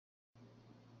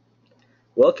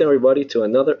Welcome everybody to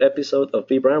another episode of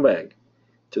vBrownBag.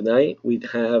 Tonight we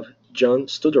have John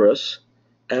Studarus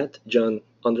at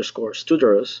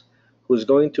John_Studarus, who's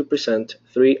going to present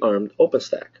three-armed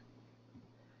OpenStack.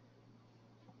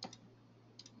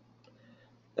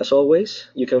 As always,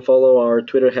 you can follow our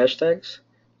Twitter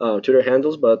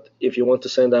handles, but if you want to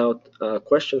send out a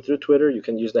question through Twitter, you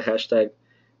can use the hashtag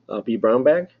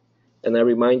vBrownBag. And I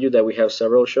remind you that we have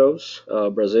several shows.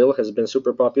 Brazil has been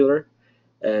super popular,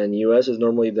 and US is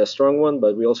normally the strong one,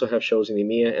 but we also have shows in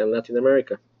EMEA and Latin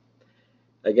America.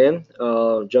 Again,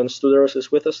 John Studarus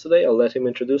is with us today. I'll let him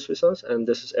introduce himself, and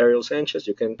this is Ariel Sanchez.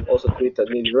 You can also tweet at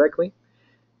me directly,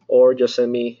 or just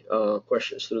send me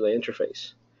questions through the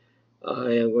interface.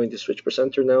 I am going to switch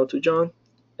presenter now to John,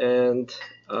 and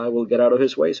I will get out of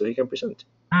his way so he can present.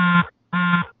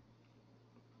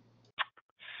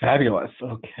 Fabulous.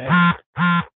 Okay.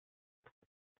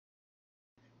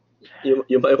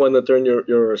 You might want to turn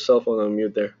your cell phone on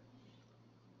mute there.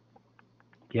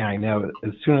 Yeah, I know.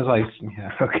 As soon as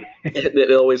okay.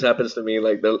 It always happens to me.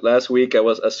 Like the last week,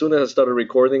 as soon as I started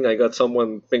recording, I got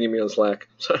someone pinging me on Slack.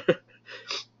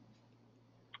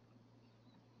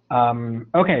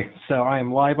 Okay, so I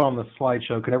am live on the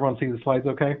slideshow. Can everyone see the slides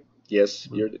okay? Yes,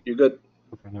 you're good.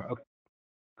 Okay,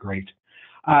 great.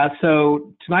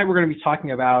 So tonight we're going to be talking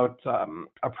about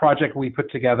a project we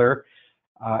put together,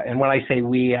 and when I say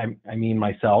we, I mean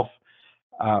myself,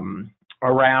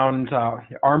 around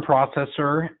ARM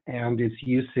processor and its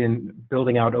use in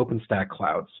building out OpenStack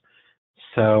clouds.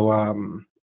 So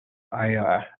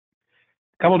a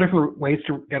couple of different ways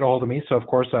to get a hold of me. So of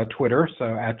course, Twitter, so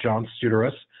at John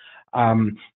Studarus.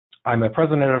 I'm a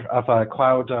president of a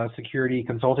cloud security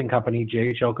consulting company,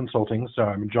 JHL Consulting. So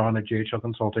I'm John at JHL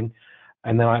Consulting.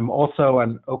 And then I'm also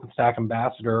an OpenStack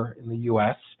ambassador in the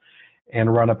US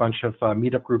and run a bunch of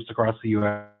meetup groups across the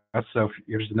US. So if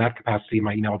you're in that capacity,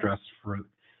 my email address for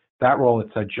that role,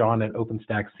 it's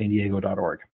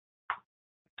john@openstacksandiego.org.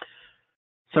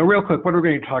 So real quick, what are we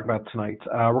going to talk about tonight?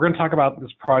 We're going to talk about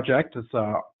this project. It's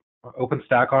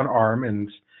OpenStack on ARM and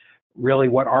really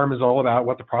what ARM is all about,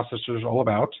 what the processor is all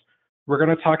about. We're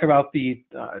going to talk about the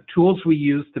tools we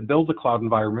use to build the cloud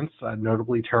environments,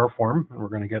 notably Terraform. And we're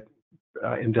going to get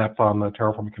in depth on the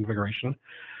Terraform configuration.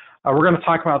 We're going to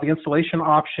talk about the installation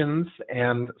options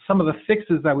and some of the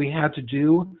fixes that we had to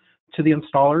do to the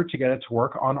installer to get it to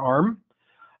work on ARM.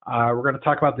 We're going to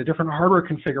talk about the different hardware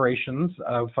configurations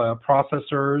of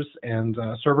processors and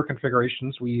server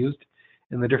configurations we used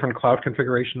in the different cloud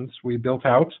configurations we built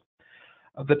out.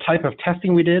 The type of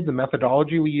testing we did, the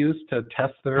methodology we used to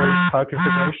test the various cloud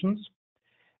configurations,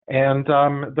 and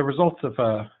the results of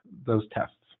those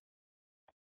tests.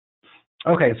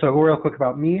 Okay, so real quick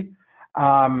about me.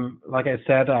 Like I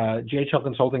said, JHL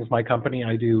Consulting is my company.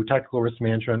 I do technical risk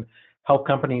management, help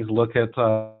companies look at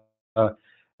cloud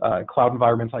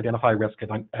environments, identify risk,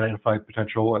 and identify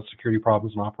potential security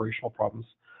problems and operational problems.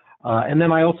 And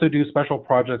then I also do special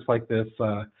projects like this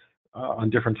on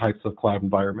different types of cloud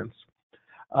environments.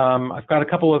 I've got a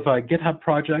couple of GitHub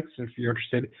projects, if you're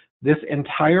interested. This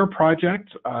entire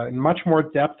project, in much more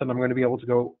depth than I'm going to be able to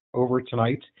go over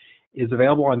tonight, is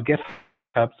available on GitHub.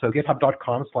 So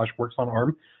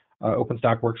github.com/worksonarm,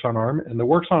 OpenStack works on ARM. And the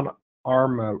works on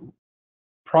ARM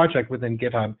project within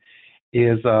GitHub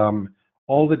is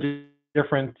all the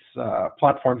different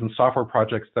platforms and software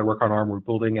projects that work on ARM. We're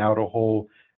building out a whole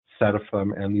set of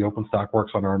them, and the OpenStack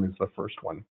works on ARM is the first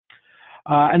one.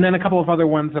 And then a couple of other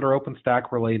ones that are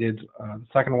OpenStack related. The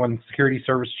second one, security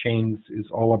service chains, is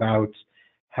all about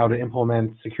how to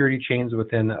implement security chains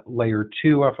within layer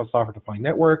 2 of a software-defined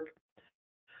network.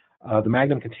 The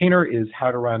Magnum container is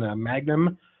how to run a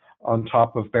Magnum on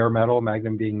top of bare metal,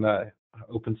 Magnum being the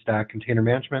OpenStack container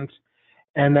management.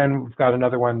 And then we've got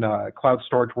another one, Cloud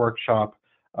Storage Workshop,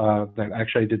 that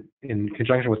actually I did in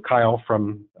conjunction with Kyle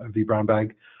from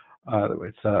vBrownBag.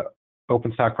 It's a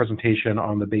OpenStack presentation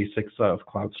on the basics of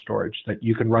cloud storage that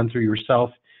you can run through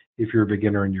yourself if you're a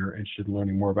beginner and you're interested in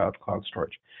learning more about cloud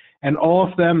storage. And all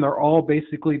of them, they're all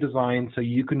basically designed so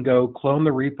you can go clone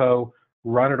the repo,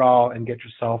 run it all, and get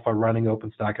yourself a running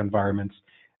OpenStack environment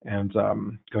and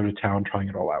go to town trying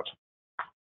it all out.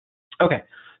 Okay,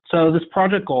 so this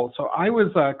project goal. So I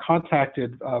was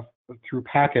contacted through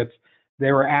Packet.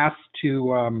 They were asked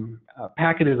to,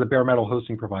 Packet is a bare metal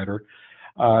hosting provider,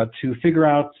 to figure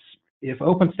out if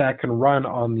OpenStack can run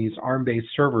on these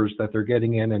ARM-based servers that they're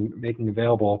getting in and making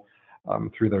available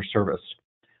through their service.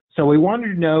 So we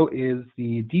wanted to know, is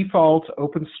the default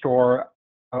open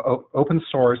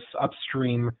source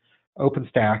upstream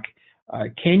OpenStack,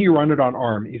 can you run it on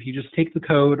ARM? If you just take the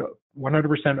code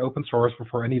 100% open source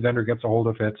before any vendor gets a hold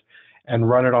of it and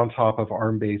run it on top of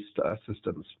ARM-based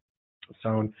systems.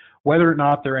 So whether or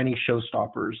not there are any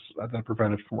showstoppers that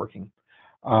prevent it from working.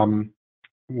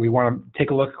 We want to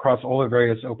take a look across all the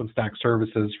various OpenStack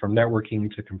services, from networking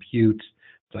to compute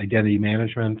to identity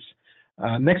management.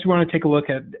 Next, we want to take a look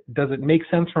at, does it make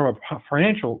sense from a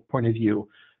financial point of view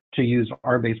to use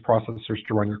ARM-based processors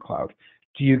to run your cloud?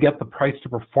 Do you get the price to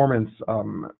performance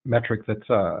metric that's,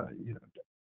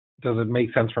 does it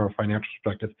make sense from a financial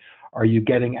perspective? Are you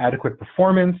getting adequate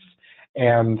performance?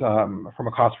 And from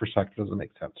a cost perspective, does it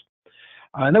make sense?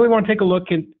 And then we want to take a look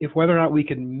at if whether or not we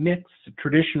can mix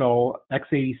traditional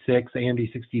x86,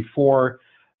 AMD 64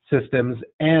 systems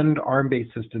and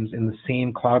ARM-based systems in the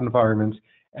same cloud environment,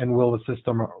 and will the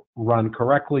system run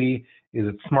correctly? Is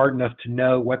it smart enough to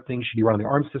know what things should be run on the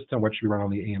ARM system, what should be run on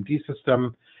the AMD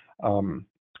system,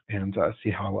 and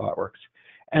see how well that works.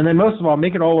 And then most of all,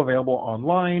 make it all available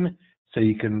online, so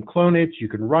you can clone it, you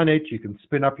can run it, you can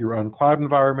spin up your own cloud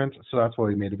environment, so that's what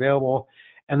we made available.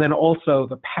 And then also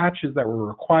the patches that were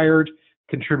required,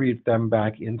 contribute them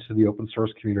back into the open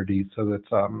source community so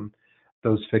that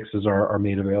those fixes are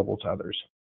made available to others.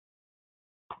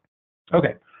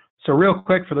 Okay, so real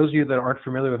quick, for those of you that aren't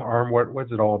familiar with ARM,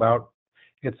 what's it all about?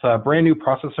 It's a brand new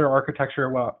processor architecture.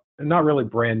 Well, not really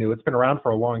brand new. It's been around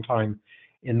for a long time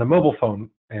in the mobile phone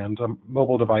and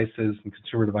mobile devices and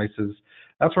consumer devices.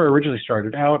 That's where it originally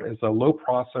started out, as a low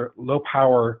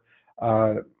power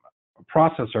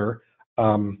processor.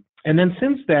 And then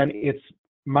since then, it's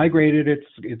migrated,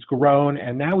 it's grown,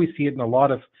 and now we see it in a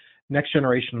lot of next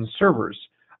generation servers,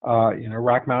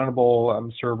 rack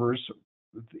mountable servers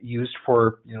used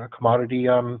for commodity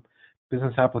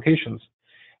business applications.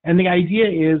 And the idea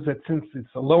is that since it's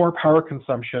a lower power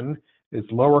consumption,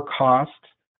 it's lower cost,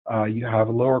 you have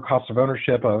a lower cost of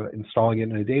ownership of installing it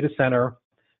in a data center.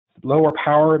 Lower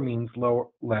power means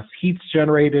less heat's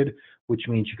generated, which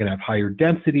means you can have higher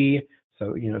density.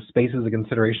 So, space is a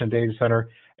consideration of data center.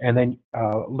 And then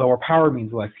lower power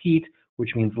means less heat,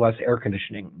 which means less air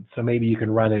conditioning. So maybe you can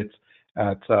run it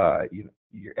at,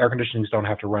 your air conditionings don't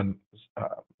have to run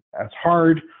as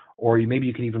hard, or maybe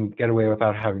you can even get away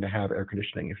without having to have air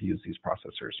conditioning if you use these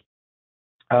processors.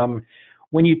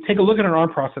 When you take a look at an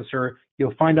ARM processor,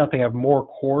 you'll find out they have more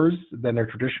cores than their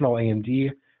traditional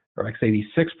AMD or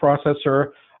x86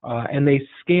 processor, and they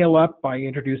scale up by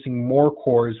introducing more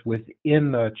cores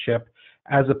within the chip,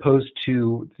 as opposed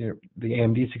to the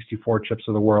AMD 64 chips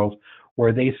of the world,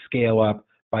 where they scale up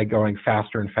by going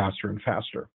faster and faster and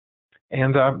faster.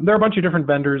 And there are a bunch of different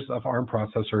vendors of ARM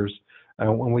processors.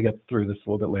 When we get through this a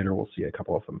little bit later, we'll see a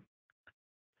couple of them.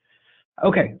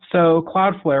 Okay, so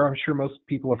Cloudflare, I'm sure most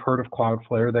people have heard of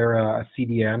Cloudflare. They're a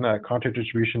CDN, a content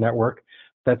distribution network,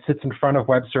 that sits in front of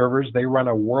web servers. They run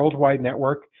a worldwide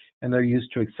network, and they're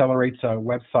used to accelerate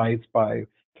websites by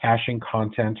caching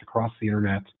content across the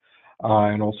internet,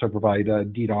 and also provide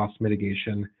DDoS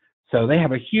mitigation. So they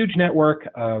have a huge network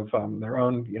of their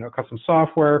own custom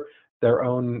software, their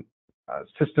own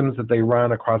systems that they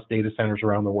run across data centers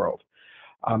around the world.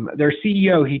 Their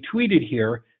CEO, he tweeted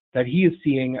here that he's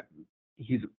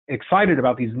excited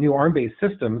about these new ARM-based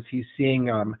systems. He's seeing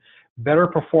better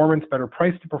performance, better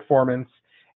price to performance,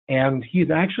 and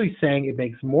he's actually saying it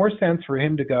makes more sense for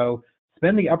him to go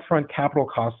spend the upfront capital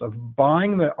costs of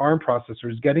buying the ARM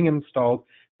processors, getting them installed,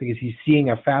 because he's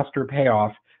seeing a faster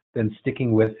payoff than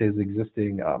sticking with his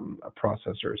existing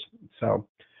processors. So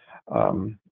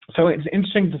it's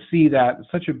interesting to see that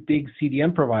such a big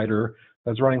CDN provider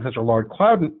that's running such a large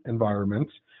cloud environment,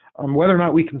 whether or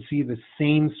not we can see the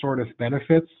same sort of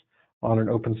benefits on an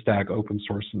OpenStack open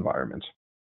source environment.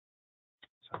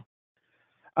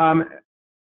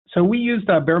 So we used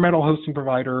a bare metal hosting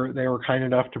provider. They were kind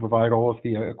enough to provide all of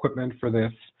the equipment for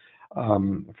this,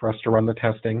 for us to run the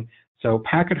testing. So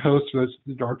Packet Host, for those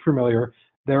who aren't familiar,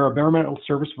 they're a bare metal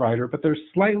service provider, but they're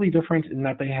slightly different in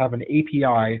that they have an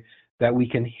API that we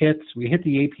can hit. We hit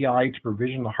the API to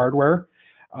provision the hardware,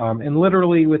 and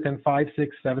literally within 5,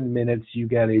 6, 7 minutes, you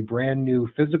get a brand new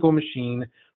physical machine,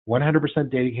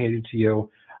 100% dedicated to you.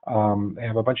 They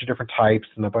have a bunch of different types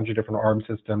and a bunch of different ARM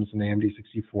systems and AMD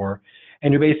 64,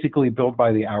 and you basically build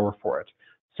by the hour for it.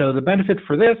 So the benefit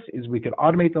for this is we could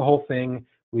automate the whole thing.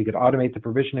 We could automate the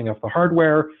provisioning of the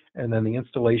hardware and then the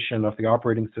installation of the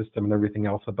operating system and everything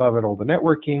else above it, all the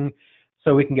networking.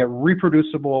 So we can get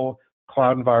reproducible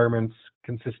cloud environments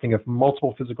consisting of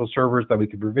multiple physical servers that we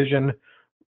could provision,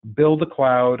 build the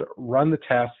cloud, run the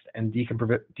tests, and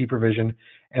deprovision,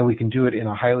 and we can do it in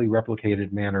a highly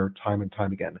replicated manner time and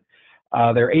time again.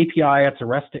 Their API, it's a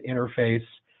REST interface.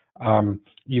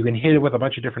 You can hit it with a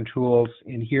bunch of different tools.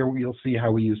 In here, you'll see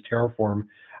how we use Terraform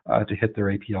to hit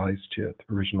their APIs to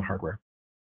provision the hardware.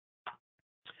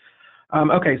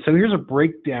 Okay, so here's a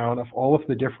breakdown of all of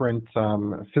the different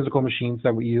physical machines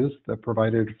that we use that are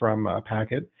provided from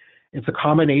Packet. It's a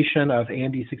combination of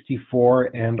AMD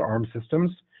 64 and ARM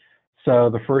systems. So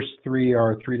the first three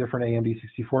are 3 different AMD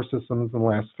 64 systems, and the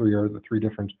last 3 are the 3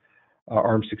 different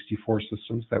ARM 64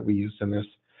 systems that we use in this.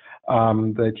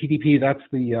 The TDP, that's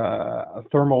the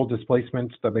thermal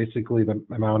displacement, so basically the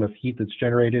amount of heat that's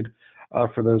generated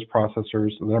for those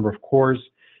processors, the number of cores.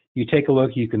 You take a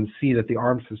look, you can see that the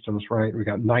ARM systems, right, we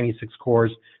got 96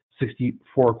 cores,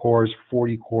 64 cores,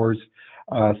 40 cores.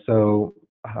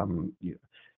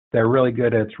 They're really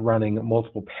good at running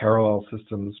multiple parallel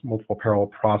systems, multiple parallel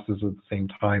processes at the same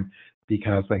time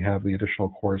because they have the additional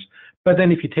cores. But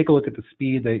then if you take a look at the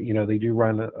speed, they do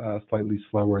run slightly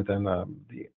slower than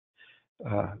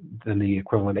the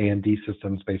equivalent AMD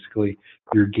systems. Basically,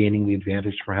 you're gaining the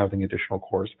advantage for having additional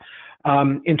cores.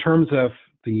 In terms of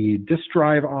the disk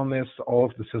drive on this, all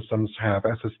of the systems have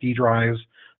SSD drives,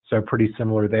 so pretty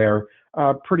similar there.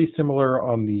 Pretty similar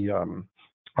on the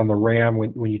RAM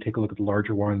when you take a look at the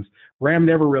larger ones. RAM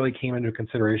never really came into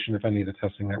consideration of any of the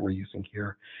testing that we're using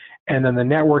here. And then the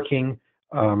networking,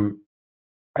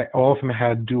 all of them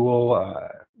had dual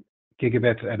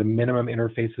gigabit at a minimum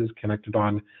interfaces connected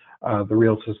on. The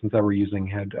real systems that we're using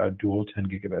had dual 10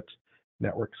 gigabit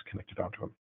networks connected onto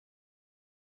them.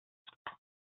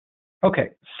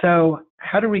 Okay, so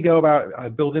how do we go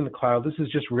about building the cloud? This is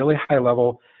just really high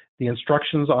level. The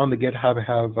instructions on the GitHub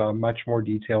have much more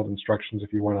detailed instructions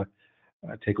if you want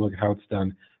to take a look at how it's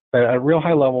done. But at a real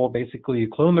high level, basically you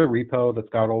clone the repo that's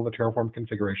got all the Terraform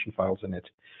configuration files in it.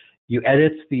 You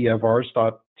edit the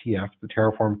vars.tf, the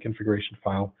Terraform configuration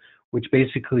file, which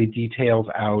basically details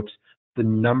out the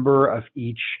number of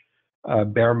each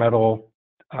bare metal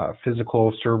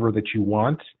physical server that you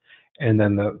want, and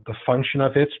then the function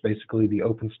of it, basically the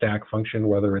OpenStack function,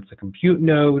 whether it's a compute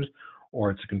node or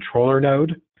it's a controller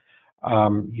node.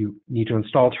 You need to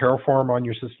install Terraform on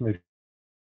your system if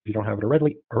you don't have it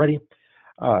already.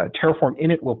 Terraform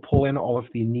init will pull in all of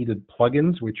the needed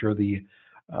plugins, which are the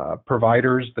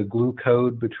providers, the glue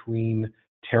code between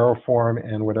Terraform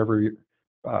and whatever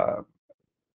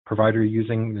provider you're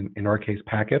using, in our case,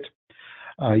 Packet.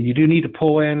 You do need to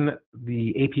pull in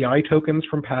the API tokens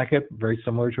from Packet, very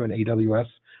similar to an AWS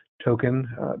token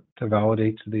to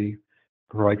validate the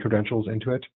provide credentials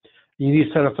into it. You need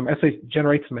to set up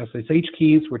generate some SSH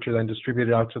keys, which are then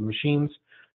distributed out to the machines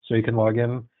so you can log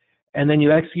in. And then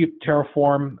you execute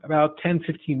Terraform. About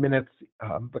 10-15 minutes,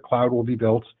 the cloud will be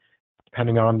built,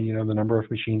 depending on the number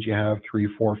of machines you have, 3,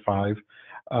 4, 5.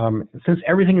 Since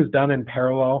everything is done in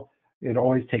parallel, it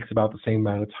always takes about the same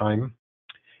amount of time.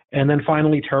 And then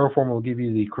finally, Terraform will give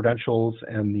you the credentials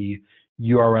and the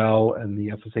URL and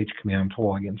the SSH command to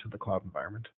log into the cloud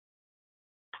environment.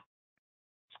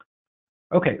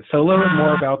 Okay, so a little bit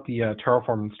more about the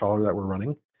Terraform installer that we're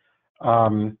running.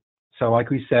 So like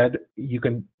we said, you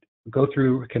can go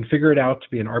through, configure it out to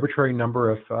be an arbitrary number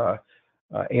of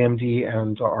AMD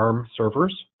and ARM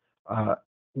servers.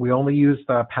 We only use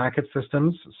the Packet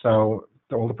systems, so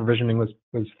all the provisioning was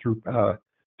through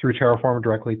Terraform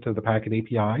directly to the Packet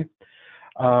API.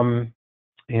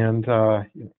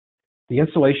 The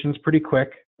installation is pretty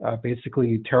quick.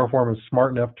 Basically, Terraform is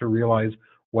smart enough to realize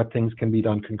what things can be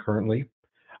done concurrently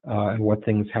and what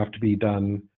things have to be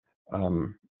done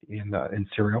in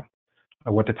serial,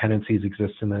 what dependencies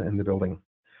exist in the building.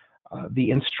 The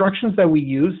instructions that we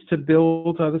use to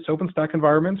build this OpenStack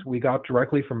environment, we got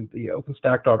directly from the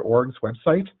OpenStack.org's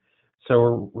website.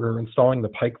 So we're installing the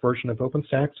Pike version of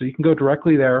OpenStack. So you can go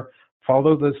directly there,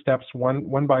 follow those steps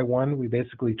one by one. We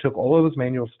basically took all of those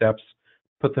manual steps,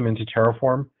 put them into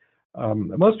Terraform.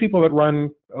 Most people that run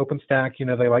OpenStack,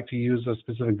 they like to use a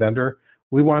specific vendor.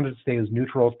 We wanted to stay as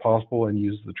neutral as possible and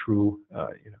use the true,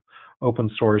 open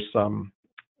source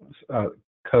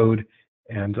code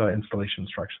and installation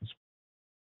instructions.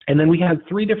 And then we had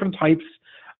 3 different types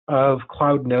of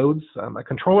cloud nodes: a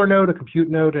controller node, a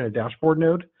compute node, and a dashboard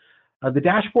node. The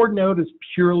dashboard node is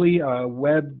purely a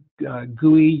web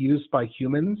GUI used by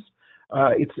humans.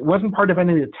 It wasn't part of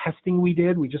any of the testing we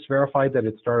did. We just verified that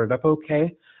it started up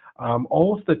okay.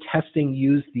 All of the testing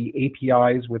used the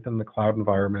APIs within the cloud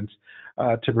environment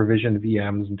to provision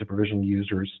VMs and to provision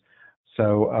users.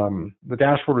 So the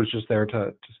dashboard was just there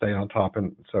to stay on top,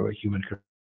 and so a human could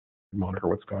monitor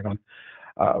what's going on.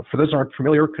 For those who aren't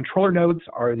familiar, controller nodes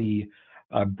are the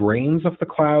brains of the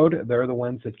cloud. They're the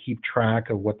ones that keep track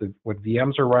of what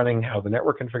VMs are running, how the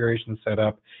network configuration is set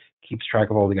up, keeps track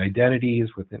of all the identities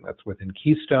that's within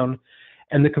Keystone.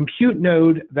 And the compute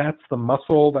node, that's the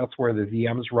muscle, that's where the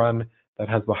VMs run, that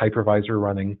has the hypervisor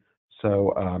running.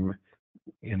 So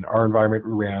in our environment,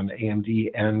 we ran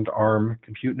AMD and ARM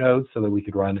compute nodes so that we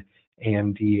could run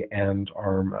AMD and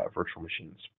ARM virtual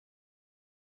machines.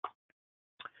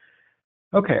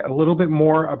 Okay, a little bit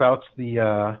more about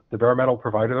the bare metal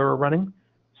provider that we're running.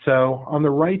 So on the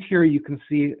right here, you can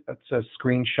see it's a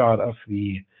screenshot of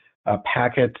the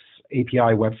Packet's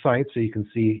API website. So you can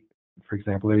see, for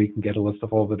example, there you can get a list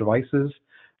of all the devices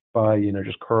by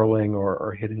just curling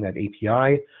or hitting that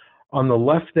API. On the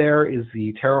left there is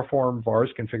the Terraform vars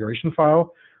configuration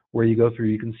file, where you go through,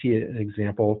 you can see an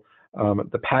example.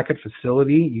 The Packet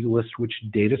facility, you list which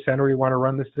data center you want to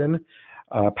run this in.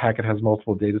 Packet has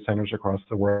multiple data centers across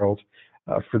the world.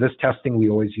 For this testing, we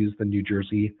always use the New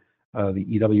Jersey, the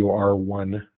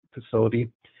EWR1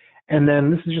 facility. And then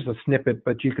this is just a snippet,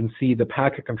 but you can see the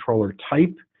Packet controller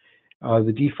type.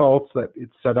 The defaults that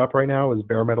it's set up right now is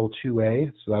bare metal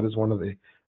 2A, so that is one of the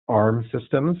ARM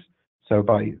systems. So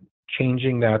by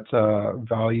changing that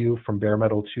value from bare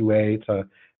metal 2A to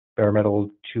bare metal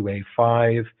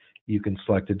 2A5, you can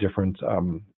select a different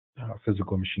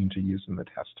physical machine to use in the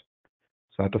test.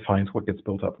 So that defines what gets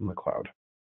built up in the cloud.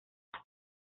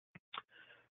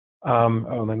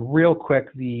 And then real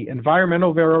quick, the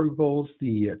environmental variables,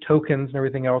 the tokens and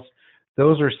everything else,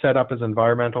 those are set up as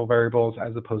environmental variables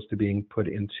as opposed to being put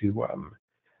into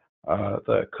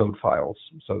the code files.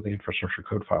 So the infrastructure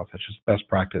code files, that's just best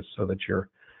practice so that your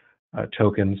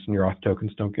tokens and your auth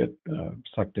tokens don't get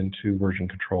sucked into version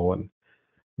control and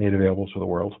made available to the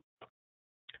world.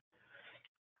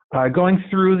 Going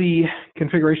through the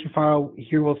configuration file,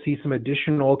 here we'll see some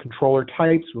additional controller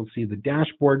types. We'll see the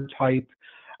dashboard type,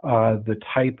 the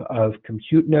type of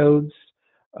compute nodes.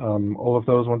 All of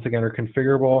those, once again, are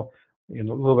configurable. And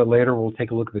a little bit later, we'll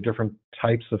take a look at the different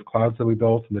types of clouds that we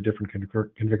built and the different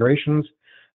configurations.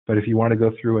 But if you want to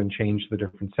go through and change the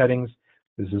different settings,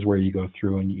 this is where you go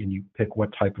through and you pick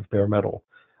what type of bare metal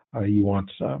you want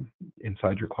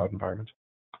inside your cloud environment.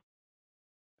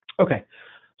 Okay,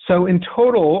 so in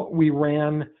total, we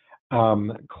ran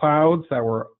clouds that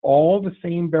were all the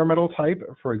same bare metal type.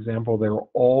 For example, they were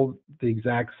all the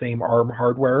exact same ARM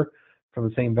hardware from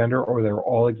the same vendor, or they were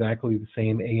all exactly the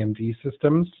same AMD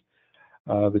systems.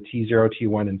 The T0,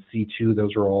 T1, and C2,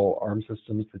 those are all ARM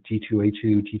systems. The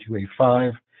T2A2,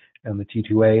 T2A5, and the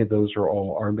T2A, those are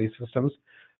all ARM-based systems.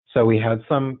 So we had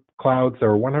some clouds that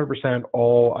were 100%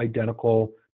 all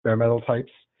identical bare metal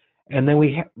types. And then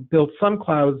we built some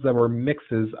clouds that were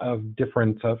mixes of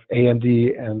different of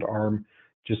AMD and ARM,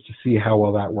 just to see how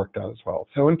well that worked out as well.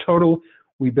 So in total,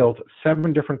 we built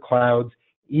 7 different clouds.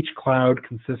 Each cloud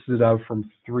consisted of from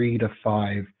 3 to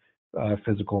 5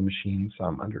 physical machines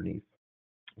underneath.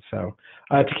 So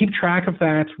to keep track of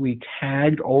that, we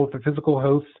tagged all of the physical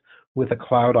hosts with a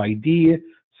cloud ID,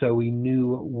 so we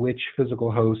knew which physical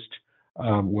host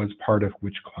was part of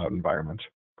which cloud environment.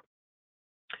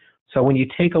 So when you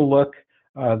take a look,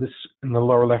 this in the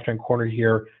lower left-hand corner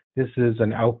here, this is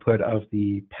an output of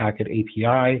the Packet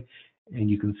API, and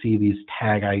you can see these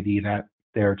tag ID. That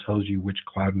there tells you which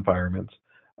cloud environment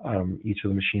each of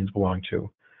the machines belong to.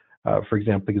 For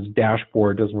example, because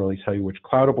dashboard doesn't really tell you which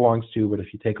cloud it belongs to, but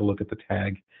if you take a look at the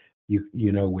tag,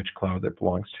 you know which cloud it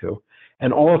belongs to.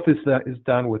 And all of this is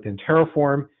done within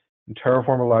Terraform. And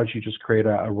Terraform allows you to just create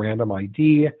a random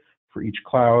ID for each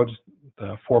cloud,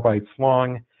 4 bytes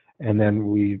long, and then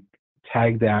we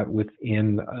tag that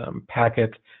within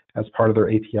Packet as part of their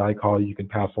API call. You can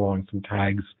pass along some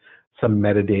tags, some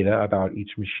metadata about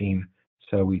each machine.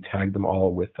 So we tag them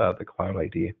all with the cloud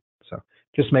ID. So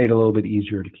just made it a little bit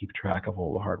easier to keep track of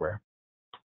all the hardware.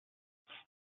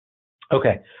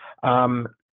 Okay,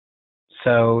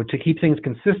 so to keep things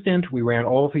consistent, we ran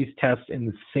all of these tests in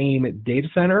the same data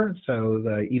center, so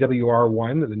the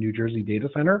EWR1, the New Jersey data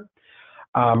center.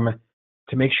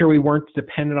 To make sure we weren't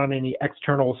dependent on any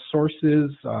external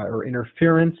sources or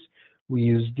interference, we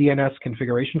used DNS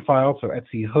configuration files, so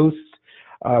etc hosts.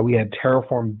 We had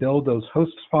Terraform build those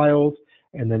host files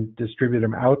and then distribute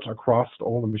them out across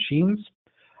all the machines.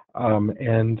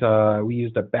 We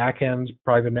used a backend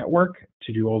private network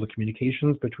to do all the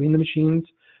communications between the machines.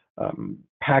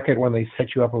 Packet, when they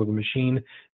set you up with a machine,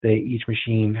 each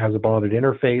machine has a bonded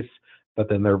interface, but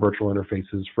then there are virtual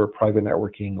interfaces for private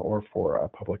networking or for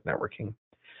public networking.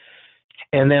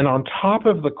 And then on top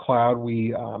of the cloud,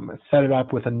 we set it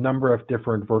up with a number of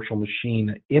different virtual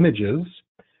machine images.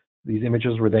 These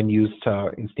images were then used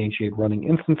to instantiate running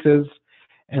instances.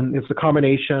 And it's a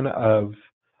combination of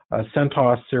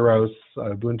CentOS, Ceros,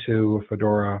 Ubuntu,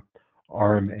 Fedora,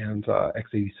 ARM, and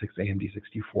x86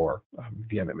 AMD64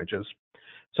 VM images.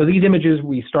 So these images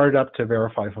we started up to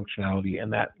verify functionality,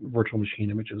 and that virtual machine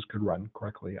images could run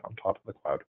correctly on top of the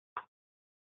cloud.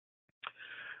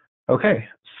 Okay,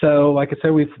 So like I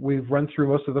said, we've run through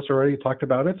most of this already, talked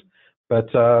about it, but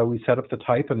we set up the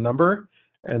type and number,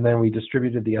 and then we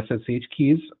distributed the SSH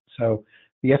keys. So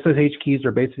the SSH keys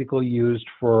are basically used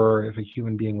for if a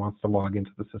human being wants to log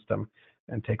into the system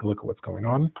and take a look at what's going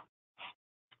on.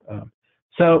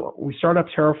 So we start up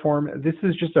Terraform. This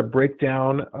is just a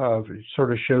breakdown of, it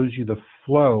sort of shows you the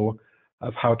flow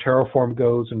of how Terraform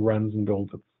goes and runs and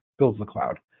builds the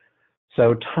cloud.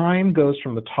 So time goes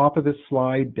from the top of this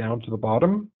slide down to the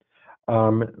bottom.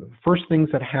 First things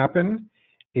that happen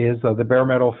is the bare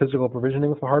metal physical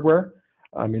provisioning of the hardware.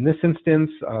 In this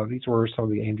instance, these were some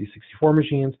of the AMD 64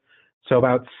 machines. So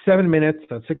about 7 minutes,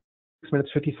 6 minutes,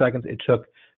 50 seconds it took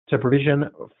to provision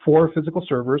 4 physical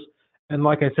servers. And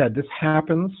like I said, this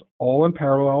happens all in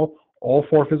parallel. All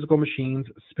 4 physical machines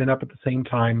spin up at the same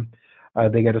time.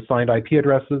 They get assigned IP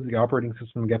addresses. The operating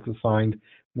system gets assigned.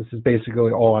 This is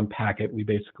basically all on packet. We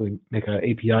basically make an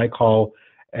API call,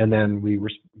 and then we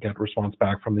get a response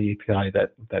back from the API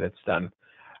that it's done.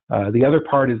 The other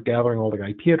part is gathering all the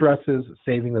IP addresses,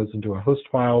 saving those into a host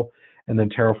file, and then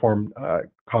Terraform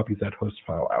copies that host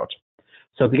file out.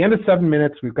 So at the end of 7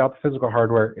 minutes, we've got the physical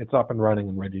hardware. It's up and running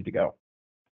and ready to go.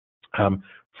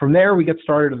 From there, we get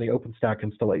started on the OpenStack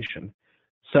installation.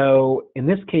 So in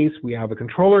this case, we have a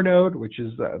controller node, which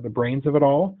is the brains of it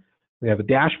all. We have a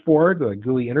dashboard, a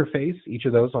GUI interface, each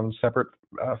of those on a separate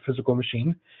physical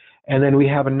machine. And then we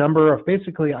have a number of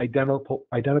basically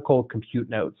identical compute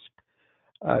nodes.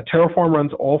 Terraform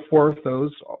runs all 4 of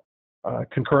those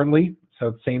concurrently. So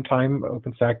at the same time,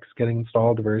 OpenStack is getting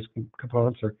installed, the various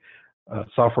components or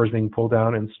software is being pulled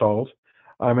down and installed.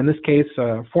 In this case,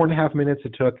 4.5 minutes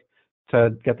it took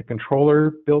to get the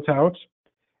controller built out,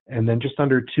 and then just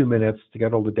under 2 minutes to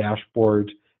get all the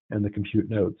dashboard and the compute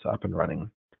nodes up and running.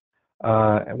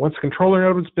 And once the controller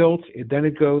node was built, then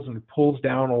it goes and it pulls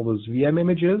down all those VM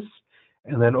images,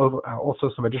 and then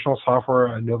also some additional software,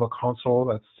 a Nova console,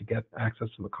 that's to get access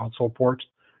to the console port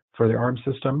for the ARM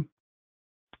system.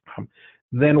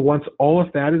 Then once all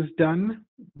of that is done,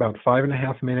 about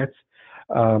 5.5 minutes,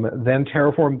 then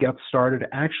Terraform gets started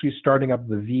actually starting up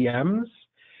the VMs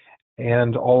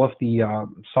and all of the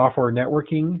software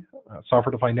networking,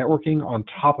 software-defined networking on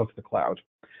top of the cloud.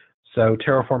 So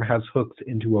Terraform has hooks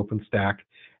into OpenStack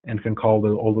and can call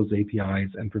all those APIs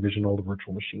and provision all the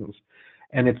virtual machines.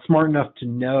 And it's smart enough to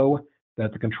know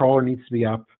that the controller needs to be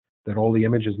up, that all the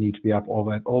images need to be up, all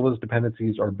those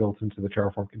dependencies are built into the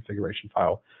Terraform configuration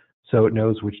file. So it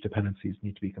knows which dependencies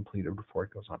need to be completed before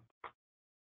it goes on.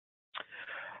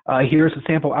 Here's a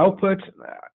sample output.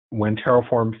 When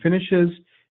Terraform finishes,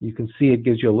 you can see it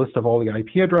gives you a list of all the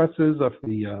IP addresses of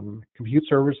the compute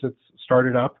servers that's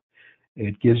started up.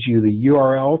 It gives you the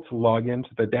URL to log into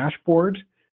the dashboard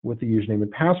with the username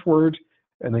and password,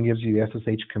 and then gives you the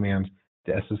SSH command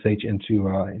to SSH into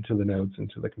the nodes,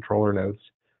 into the controller nodes,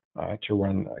 to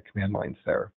run command lines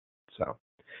there. So,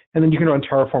 and then you can run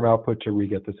Terraform output to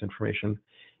re-get this information.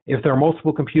 If there are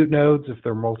multiple compute nodes, if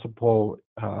there are multiple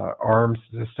ARM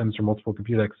systems or multiple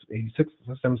compute x86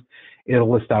 systems,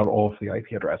 it'll list out all of the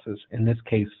IP addresses. In this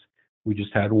case, we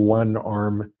just had 1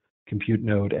 ARM compute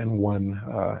node and 1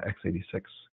 x86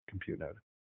 compute node.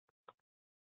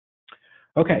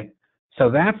 Okay, so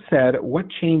that said, what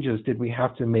changes did we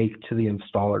have to make to the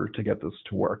installer to get this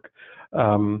to work?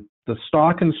 The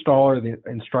stock installer, the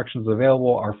instructions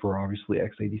available are for obviously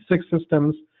x86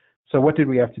 systems. So what did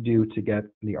we have to do to get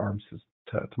the ARM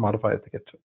system, to modify it to get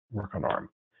to work on ARM?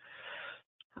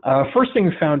 First thing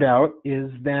we found out is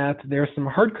that there are some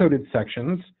hard-coded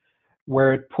sections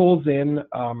where it pulls in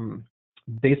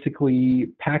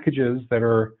basically packages that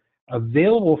are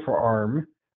available for ARM,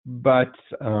 but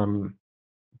the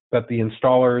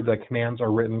installer, the commands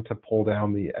are written to pull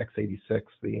down the x86,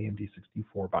 the AMD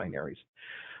 64 binaries.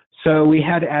 So we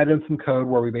had to add in some code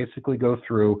where we basically go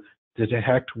through to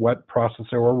detect what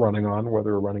processor we're running on,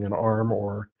 whether we're running an ARM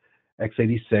or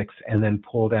x86, and then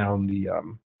pull down the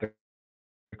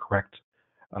correct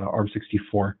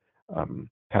ARM64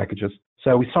 packages.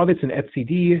 So we saw this in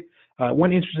etcd.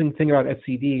 One interesting thing about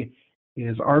etcd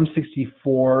is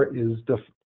ARM64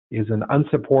 is an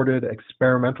unsupported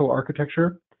experimental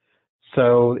architecture.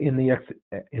 So in the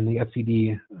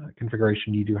etcd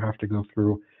configuration, you do have to go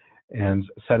through and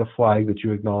set a flag that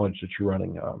you acknowledge that you're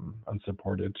running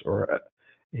unsupported or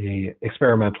a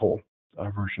experimental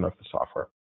version of the software.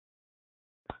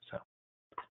 So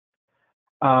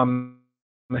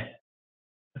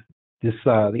the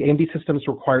AMD systems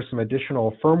require some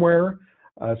additional firmware,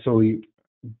 and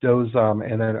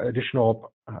then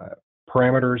additional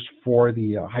parameters for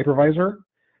the hypervisor.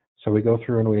 So we go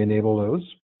through and we enable those.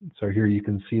 So here you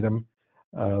can see them,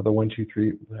 the 1, 2,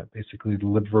 3, basically the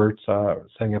libvirt,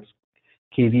 setting up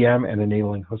KVM and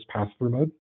enabling host pass-through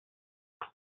mode.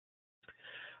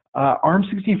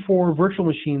 ARM64 virtual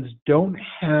machines don't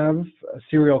have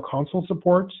serial console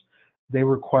support. They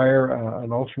require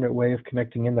an alternate way of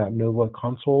connecting in that Nova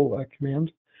console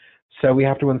command. So we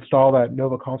have to install that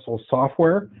Nova console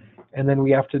software, and then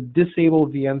we have to disable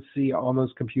VNC on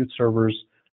those compute servers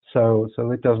so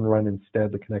it doesn't run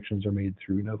instead. The connections are made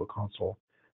through Nova console.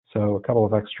 So a couple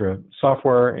of extra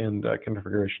software and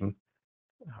configuration.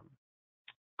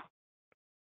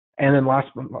 And then last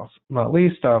but not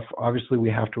least, obviously we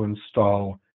have to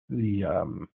install the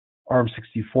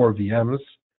ARM64 VMs,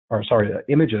 or sorry,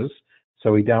 images.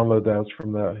 So we download those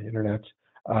from the internet.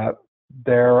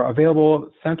 They're available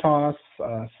CentOS,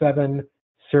 7,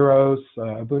 Ceros,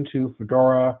 Ubuntu,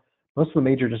 Fedora. Most of the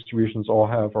major distributions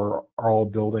are all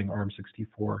building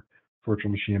ARM64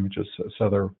 virtual machine images,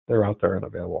 so they're out there and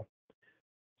available.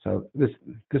 So this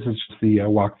is just the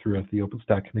walkthrough of the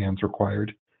OpenStack commands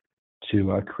required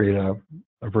to create a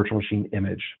virtual machine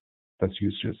image that's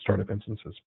used to start up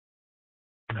instances.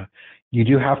 You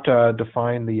do have to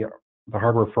define the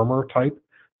hardware firmware type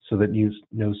so that it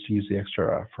knows to use the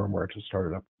extra firmware to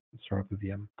start up the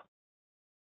VM.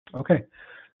 Okay,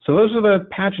 so those are the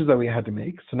patches that we had to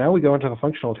make. So now we go into the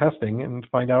functional testing and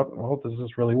find out, well, does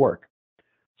this really work?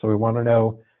 So we want to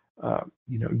know,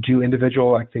 do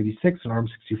individual x86 and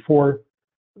ARM64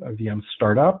 VMs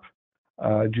start up?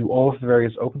 Do all of the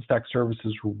various OpenStack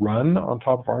services run on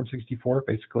top of ARM64?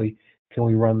 Basically, can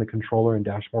we run the controller and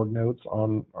dashboard nodes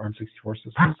on ARM64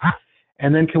 systems?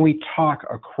 And then can we talk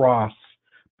across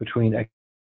between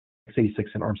x86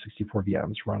 and ARM64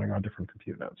 VMs running on different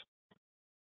compute nodes?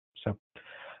 So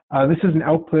this is an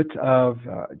output of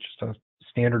just a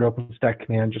standard OpenStack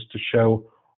command just to show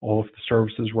all of the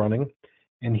services running.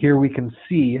 And here we can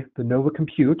see the Nova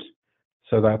Compute.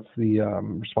 So that's the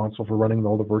responsible for running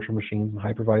all the virtual machines and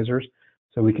hypervisors.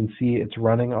 So we can see it's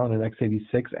running on an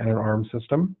x86 and an ARM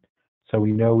system. So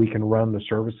we know we can run the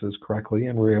services correctly,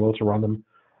 and we're able to run them,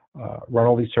 run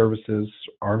all these services.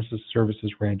 ARM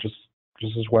services ran just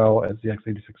as well as the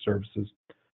x86 services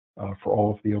for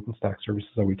all of the OpenStack services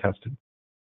that we tested.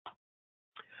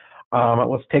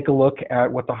 Let's take a look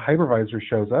at what the hypervisor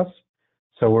shows us.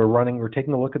 So we're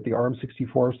taking a look at the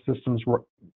ARM64 systems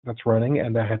that's running,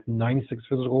 and that has 96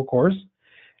 physical cores.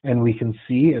 And we can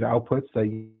see it outputs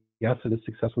that, yes, it is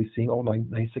successfully seeing all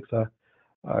 96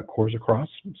 cores across.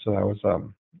 So that was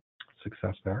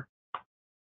success there.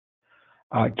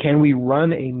 Can we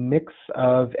run a mix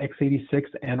of x86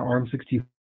 and ARM64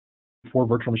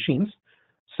 virtual machines?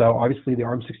 So obviously the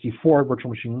ARM64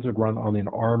 virtual machines would run on an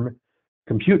ARM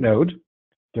compute node,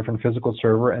 different physical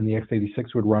server, and the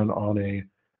x86 would run on a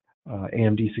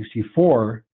AMD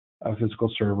 64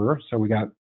 physical server. So we got,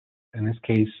 in this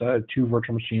case, 2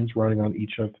 virtual machines running on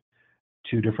each of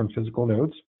 2 different physical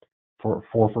nodes for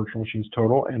 4 virtual machines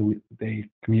total, and they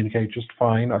communicate just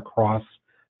fine across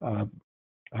the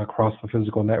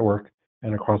physical network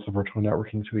and across the virtual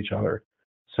networking to each other.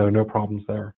 So no problems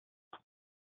there.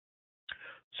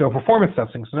 So performance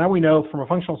testing. So now we know from a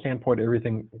functional standpoint,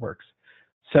 everything works.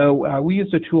 So we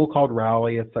used a tool called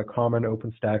Rally. It's a common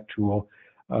OpenStack tool.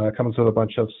 It comes with a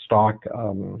bunch of stock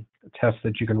tests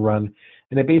that you can run.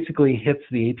 And it basically hits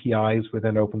the APIs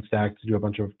within OpenStack to do a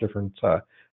bunch of different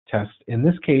tests. In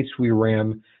this case, we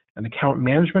ran an account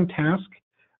management task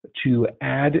to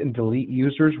add and delete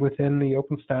users within the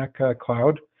OpenStack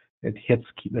cloud. It hits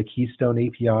the Keystone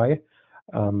API.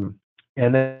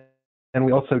 And then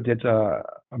we also did a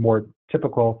more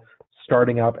typical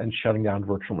starting up and shutting down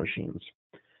virtual machines.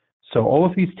 So all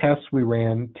of these tests, we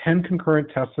ran 10 concurrent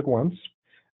tests at once,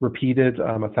 repeated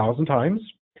 1,000 times.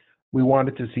 We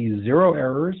wanted to see 0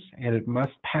 errors, and it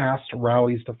must pass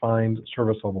Rally's defined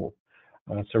service level.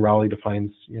 So Rally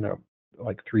defines,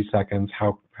 like 3 seconds,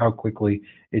 how quickly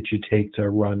it should take to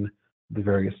run the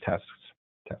various tests.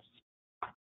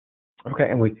 Okay,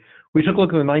 and we took a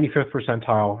look at the 95th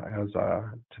percentile as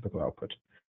a typical output.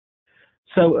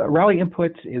 So Rally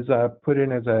input is put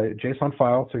in as a JSON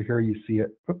file. So here you see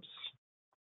it. Oops.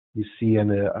 You see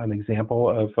an example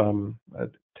of a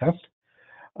test.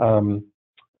 And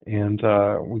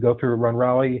we go through run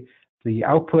Rally. The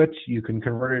output, you can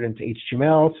convert it into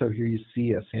HTML. So here you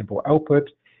see a sample output.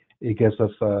 It gives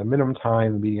us a minimum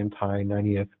time, median time,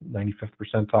 95th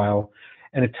percentile.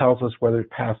 And it tells us whether it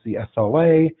passed the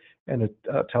SLA, and it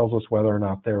tells us whether or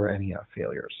not there are any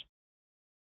failures.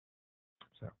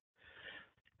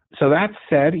 So that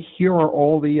said, here are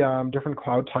all the different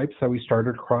cloud types that we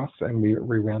started across, and we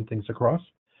ran things across.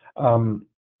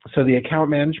 So the account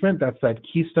management, that's that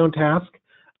Keystone task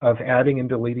of adding and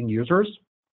deleting users.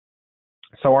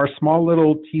 So our small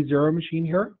little T0 machine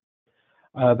here,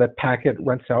 that Packet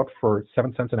rents out for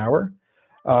 7 cents an hour.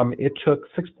 It took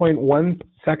 6.1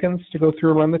 seconds to go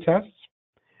through and run the tests.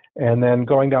 And then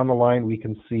going down the line, we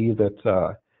can see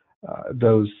that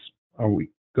we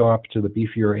go up to the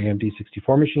beefier AMD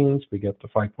 64 machines. We get to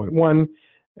 5.1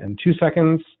 and 2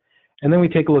 seconds. And then we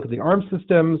take a look at the ARM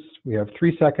systems. We have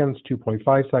 3 seconds,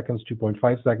 2.5 seconds,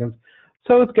 2.5 seconds.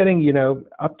 So it's getting,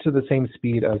 up to the same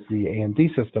speed as the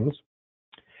AMD systems.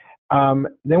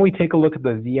 Then we take a look at the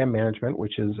VM management,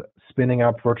 which is spinning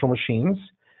up virtual machines.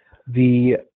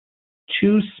 The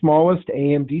 2 smallest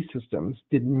AMD systems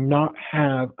did not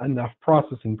have enough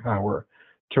processing power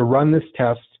to run this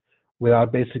test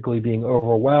without basically being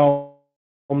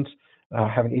overwhelmed,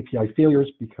 having API failures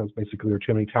because basically there are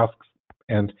too many tasks,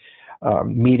 and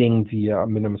meeting the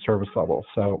minimum service level.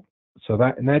 So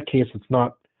that in that case, it's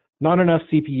not enough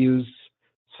CPUs.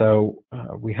 So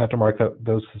we had to mark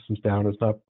those systems down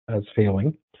as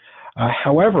failing.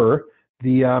 However,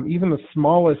 even the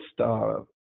smallest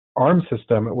ARM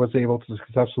system was able to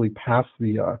successfully pass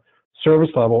the service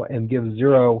level and give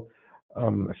 0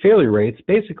 failure rates,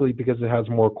 basically because it has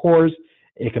more cores.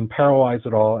 It can parallelize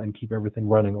it all and keep everything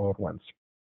running all at once.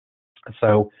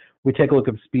 So we take a look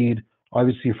at the speed.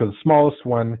 Obviously, for the smallest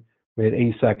one, we had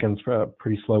 80 seconds,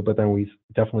 pretty slow, but then we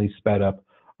definitely sped up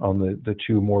on the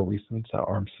 2 more recent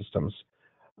ARM systems.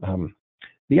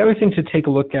 The other thing to take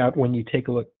a look at when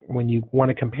you want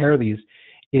to compare these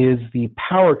is the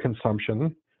power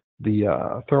consumption,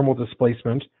 the thermal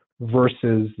displacement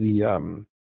versus the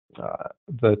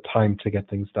time to get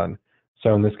things done.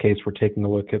 So in this case, we're taking a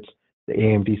look at the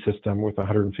AMD system with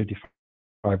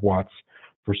 155 watts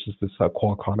versus this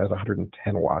Qualcomm at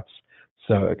 110 watts.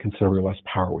 So considerably less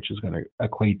power, which is going to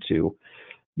equate to,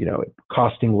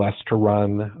 costing less to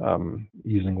run,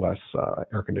 using less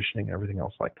air conditioning, and everything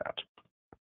else like that.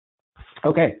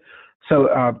 Okay,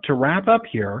 so to wrap up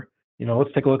here,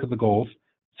 let's take a look at the goals.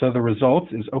 So the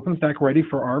results is OpenStack ready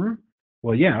for ARM?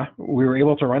 Well, yeah, we were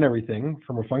able to run everything.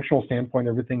 From a functional standpoint,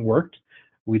 everything worked.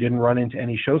 We didn't run into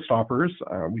any showstoppers.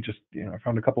 We just,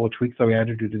 found a couple of tweaks that we had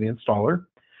to do to the installer.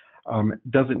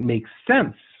 Does it make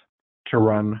sense to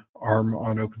run ARM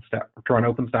on OpenStack, to run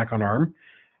OpenStack on ARM?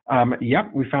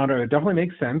 Yep, we found it definitely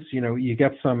makes sense. You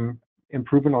get some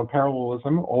improvement on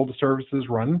parallelism. All the services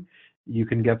run. You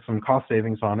can get some cost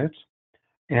savings on it.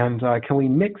 And can we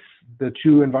mix the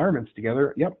 2 environments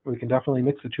together? Yep, we can definitely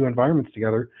mix the 2 environments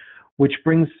together, which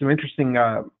brings some interesting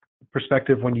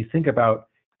perspective when you think about,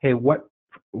 hey, what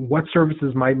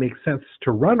services might make sense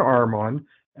to run ARM on,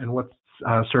 and what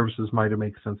services might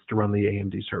make sense to run the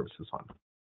AMD services on.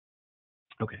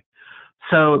 Okay,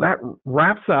 so that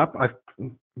wraps up. I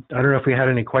don't know if we had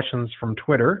any questions from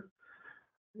Twitter,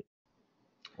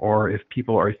 or if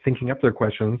people are thinking up their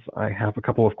questions. I have a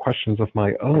couple of questions of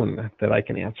my own that I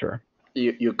can answer.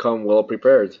 You come well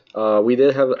prepared. We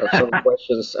did have some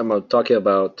questions. I'm talking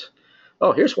about.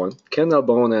 Oh, here's one. Ken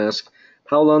Albone asked,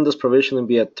 "How long does provisioning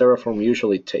via Terraform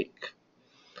usually take?"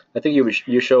 I think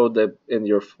you showed that in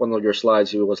one of your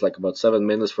slides. It was like about 7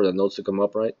 minutes for the nodes to come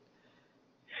up, right?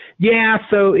 Yeah.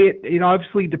 So it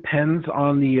obviously depends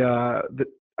on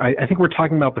I think we're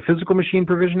talking about the physical machine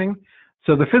provisioning.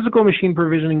 So the physical machine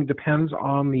provisioning depends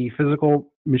on the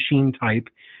physical machine type,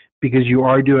 because you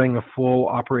are doing a full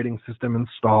operating system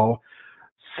install.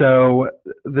 So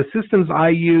the systems I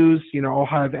use, all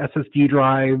have SSD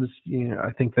drives.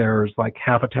 I think there's like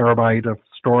 0.5 terabyte of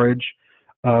storage.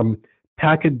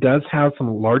 Packet does have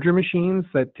some larger machines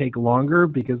that take longer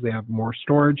because they have more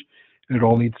storage, and it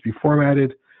all needs to be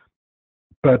formatted.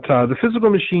 But the physical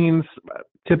machines,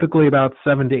 typically about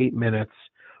 7 to 8 minutes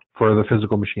for the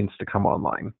physical machines to come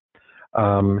online.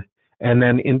 And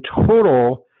then in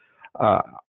total,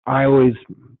 I always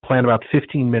plan about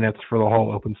 15 minutes for the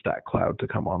whole OpenStack cloud to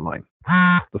come online,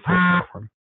 the full platform.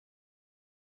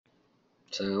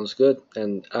 Sounds good.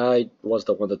 And I was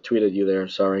the one that tweeted you there,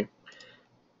 sorry.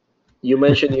 You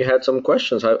mentioned you had some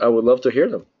questions. I would love to hear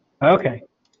them. Okay.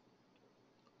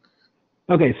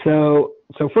 Okay, so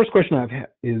first question I've had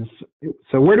is,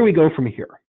 so where do we go from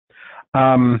here?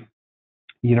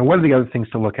 What are the other things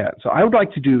to look at? So I would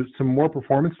like to do some more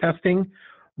performance testing,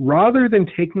 rather than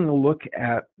taking a look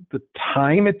at the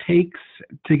time it takes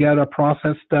to get a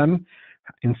process done.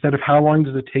 Instead of how long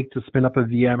does it take to spin up a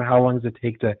VM, how long does it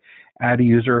take to add a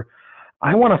user,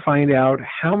 I want to find out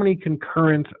how many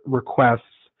concurrent requests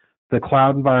the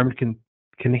cloud environment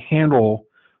can handle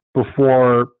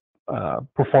before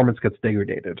performance gets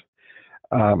degraded.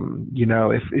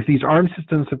 If these ARM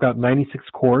systems have got 96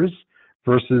 cores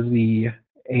versus the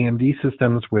AMD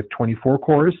systems with 24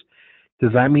 cores,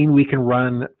 does that mean we can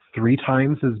run 3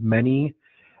 times as many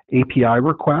API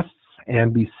requests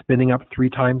and be spinning up 3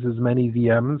 times as many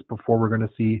VMs before we're going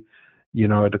to see,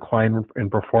 a decline in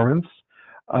performance.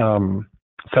 So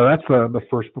that's the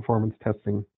first performance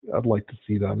testing I'd like to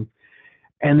see done.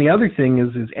 And the other thing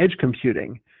is edge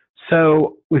computing.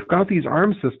 So we've got these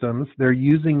ARM systems, they're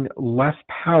using less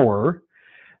power.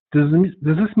 Does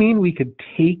this mean we could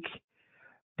take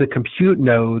the compute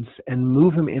nodes and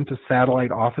move them into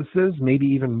satellite offices, maybe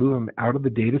even move them out of the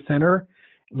data center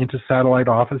into satellite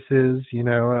offices,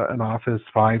 an office,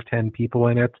 5, 10 people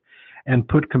in it, and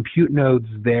put compute nodes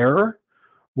there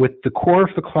with the core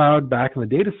of the cloud back in the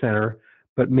data center,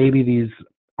 but maybe these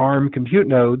ARM compute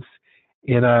nodes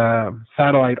in a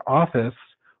satellite office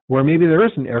where maybe there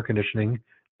isn't air conditioning,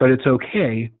 but it's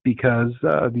okay because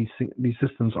these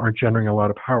systems aren't generating a lot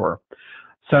of power.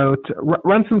 So to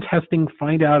run some testing,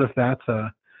 find out if that's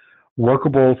a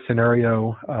workable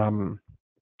scenario,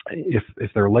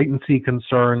 if there are latency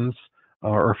concerns,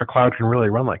 or if a cloud can really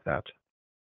run like that.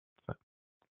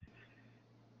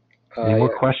 Any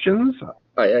more questions?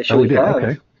 I actually have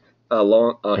okay. a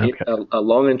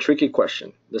long and tricky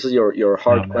question. This is your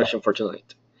hard question for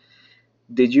tonight.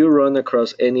 Did you run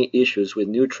across any issues with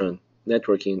neutron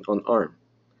networking on ARM?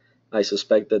 I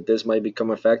suspect that this might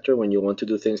become a factor when you want to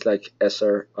do things like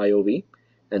SRIOV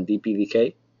and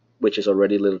DPDK, which is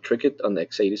already a little tricky on the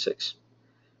x86.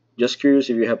 Just curious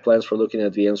if you have plans for looking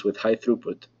at VMs with high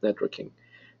throughput networking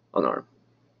on ARM.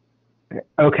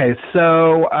 Okay,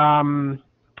 so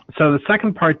so the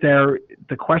second part there,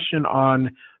 the question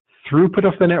on throughput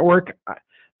of the network,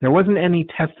 there wasn't any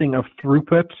testing of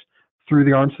throughput through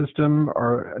the ARM system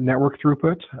or network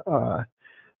throughput.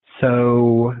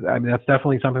 So I mean, that's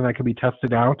definitely something that could be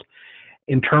tested out.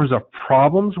 In terms of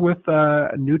problems with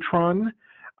Neutron,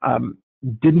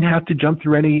 didn't have to jump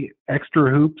through any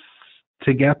extra hoops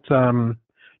to get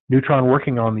Neutron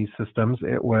working on these systems.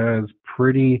 It was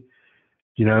pretty,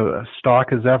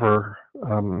 stock as ever.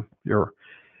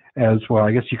 As well,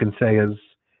 I guess you can say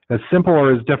as simple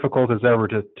or as difficult as ever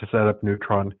to set up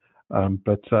Neutron.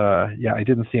 But yeah, I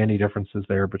didn't see any differences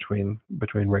there between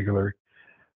regular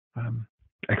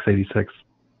x86.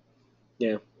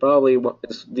 Yeah, probably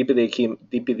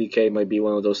DPDK might be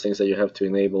one of those things that you have to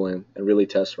enable and really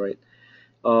test, right?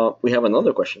 We have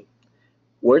another question.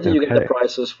 Where did you get the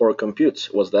prices for computes?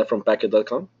 Was that from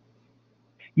Packet.com?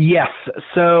 Yes.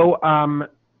 So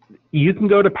you can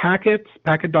go to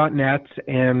packet.net,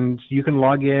 and you can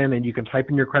log in and you can type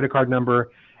in your credit card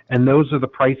number, and those are the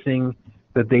pricing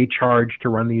that they charge to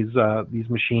run these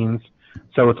machines.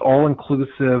 So it's all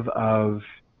inclusive of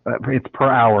it's per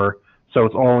hour, so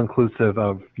it's all inclusive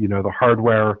of the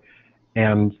hardware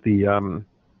and the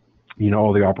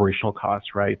all the operational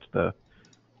costs, right? The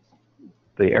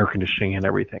air conditioning and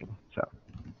everything.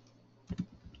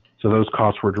 So those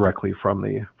costs were directly from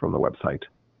the website.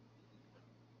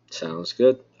 Sounds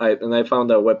good. I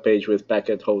found a web page with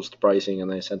Packet host pricing,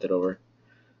 and I sent it over.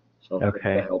 So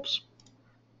that helps.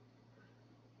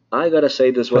 I gotta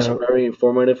say this was very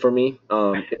informative for me.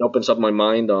 It opens up my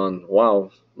mind on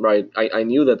right. I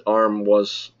knew that ARM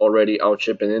was already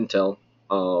outshipping Intel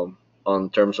on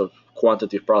terms of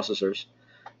quantity of processors,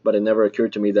 but it never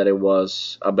occurred to me that it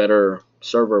was a better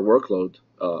server workload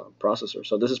processor.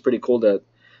 So this is pretty cool that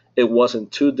it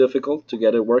wasn't too difficult to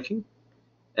get it working,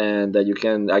 and that we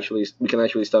can actually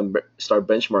start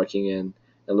benchmarking and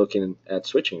looking at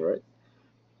switching, right?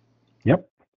 Yep.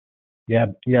 Yeah,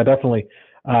 definitely.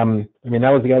 I mean, that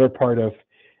was the other part of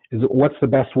is what's the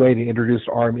best way to introduce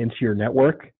ARM into your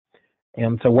network.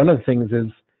 And so one of the things is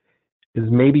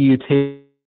maybe you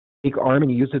take ARM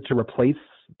and you use it to replace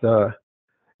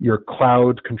your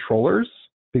cloud controllers,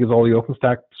 because all the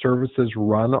OpenStack services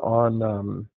run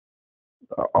on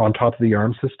top of the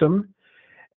ARM system.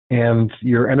 And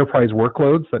your enterprise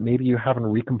workloads that maybe you haven't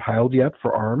recompiled yet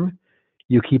for ARM,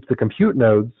 you keep the compute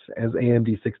nodes as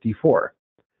AMD 64.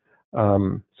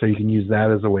 So you can use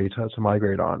that as a way to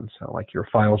migrate on. So like your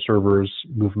file servers,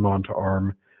 move them onto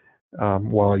ARM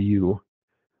while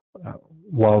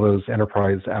those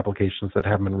enterprise applications that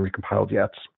haven't been recompiled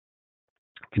yet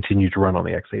continue to run on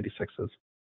the x86s.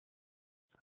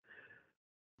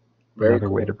 Another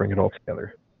way to bring it all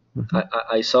together. Mm-hmm.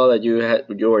 I saw that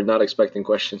you were not expecting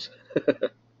questions.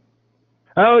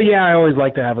 Oh yeah, I always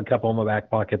like to have a couple in my back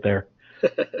pocket there.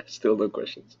 Still no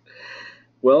questions.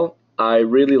 Well, I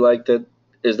really liked it.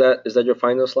 Is that your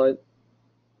final slide?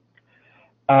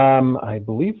 I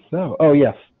believe so. Oh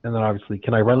yes, and then obviously,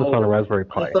 can I run this on a Raspberry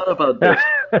Pi? I thought about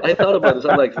this.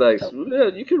 I'm like, yeah,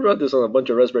 you can run this on a bunch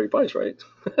of Raspberry Pis, right?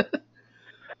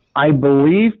 I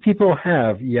believe people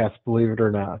have, yes, believe it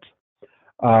or not.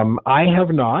 I have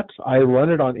not. I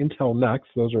run it on Intel NUCs.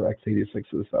 Those are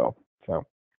x86s, though. So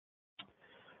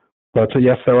But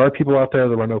yes, there are people out there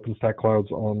that run OpenStack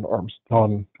clouds on ARMS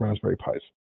on Raspberry Pis.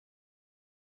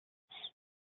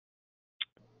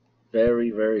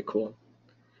 Very, very cool.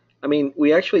 I mean,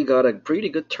 we actually got a pretty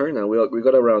good turnout. We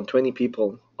got around 20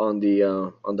 people on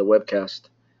the webcast.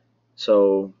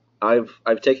 So I've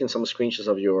taken some screenshots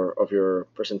of your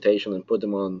presentation and put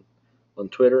them on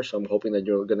Twitter. So I'm hoping that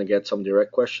you're gonna get some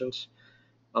direct questions.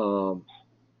 Um,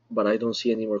 but I don't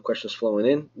see any more questions flowing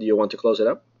in. Do you want to close it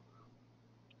up?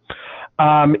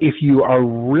 If you are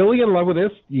really in love with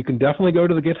this, you can definitely go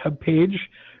to the GitHub page.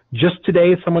 Just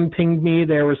today, someone pinged me.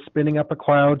 They were spinning up a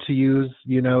cloud to use.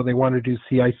 They want to do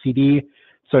CI/CD.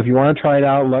 So if you want to try it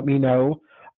out, let me know.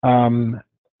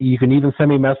 You can even send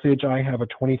me a message. I have a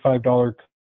 $25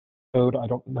 code. I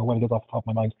don't know what it is off the top of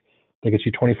my mind. That gets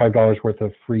you $25 worth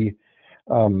of free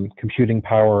computing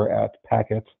power at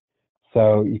Packet.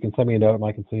 So you can send me a note and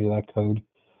I can send you that code.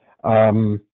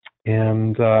 Um,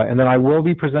 and then I will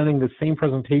be presenting the same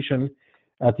presentation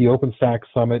at the OpenStack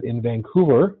Summit in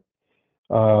Vancouver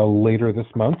later this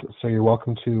month. So you're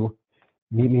welcome to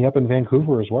meet me up in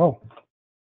Vancouver as well.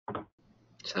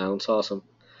 Sounds awesome.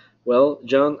 Well,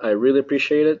 John, I really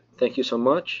appreciate it. Thank you so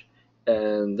much.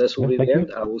 And this will Yeah, be the thank end.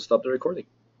 you. I will stop the recording.